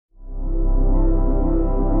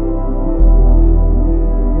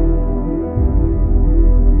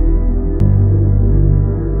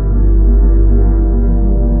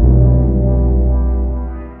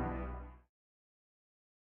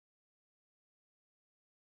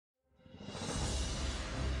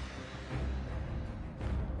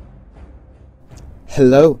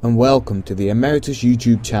Hello and welcome to the Emeritus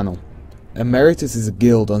YouTube channel. Emeritus is a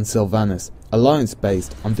guild on Sylvanas, alliance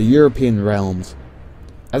based on the European realms.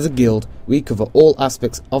 As a guild, we cover all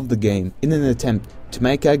aspects of the game in an attempt to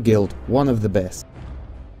make our guild one of the best.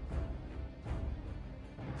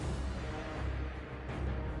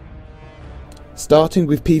 Starting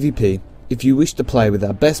with PvP, if you wish to play with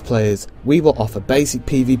our best players, we will offer basic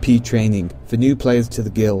PvP training for new players to the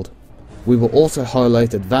guild. We will also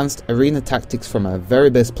highlight advanced arena tactics from our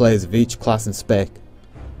very best players of each class and spec.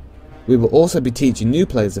 We will also be teaching new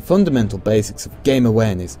players the fundamental basics of game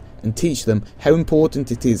awareness and teach them how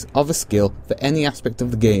important it is of a skill for any aspect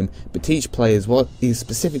of the game, but teach players what is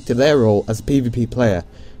specific to their role as a PvP player,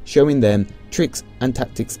 showing them tricks and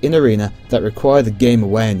tactics in arena that require the game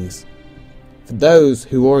awareness. For those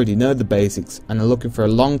who already know the basics and are looking for a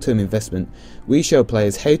long-term investment, we show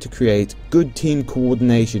players how to create good team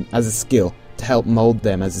coordination as a skill to help mould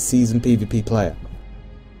them as a seasoned PvP player.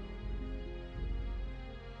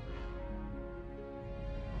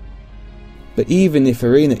 But even if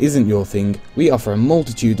arena isn't your thing, we offer a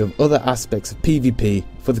multitude of other aspects of PvP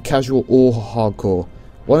for the casual or hardcore.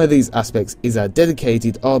 One of these aspects is our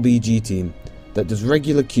dedicated RBG team that does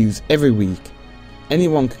regular queues every week.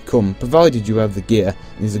 Anyone can come, provided you have the gear,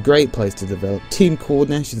 and is a great place to develop team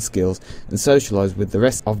coordination skills and socialise with the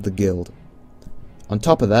rest of the guild. On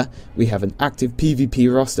top of that, we have an active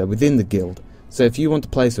PvP roster within the guild, so if you want to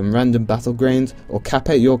play some random battlegrounds or cap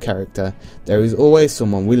out your character, there is always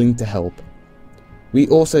someone willing to help. We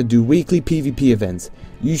also do weekly PvP events,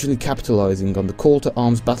 usually capitalising on the call to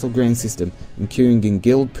arms battleground system and queuing in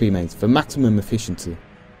guild premates for maximum efficiency.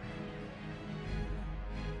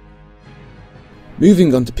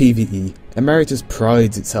 Moving on to PvE, Emeritus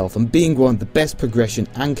prides itself on being one of the best progression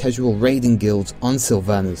and casual raiding guilds on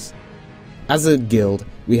Sylvanas. As a guild,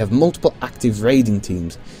 we have multiple active raiding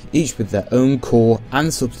teams, each with their own core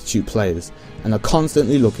and substitute players, and are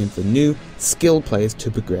constantly looking for new, skilled players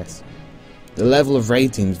to progress. The level of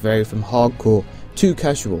raid teams vary from hardcore to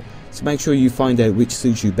casual, so make sure you find out which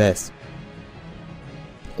suits you best.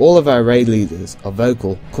 All of our raid leaders are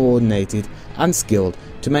vocal, coordinated and skilled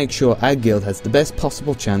to make sure our guild has the best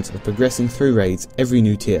possible chance of progressing through raids every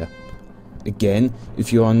new tier. Again,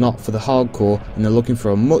 if you are not for the hardcore and are looking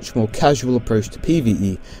for a much more casual approach to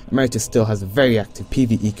PvE, Emeritus still has a very active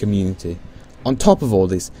PvE community. On top of all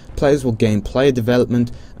this, players will gain player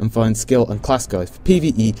development and find skill and class guides for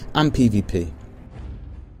PvE and PvP.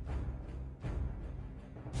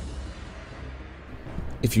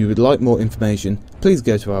 If you would like more information, please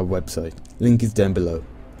go to our website, link is down below.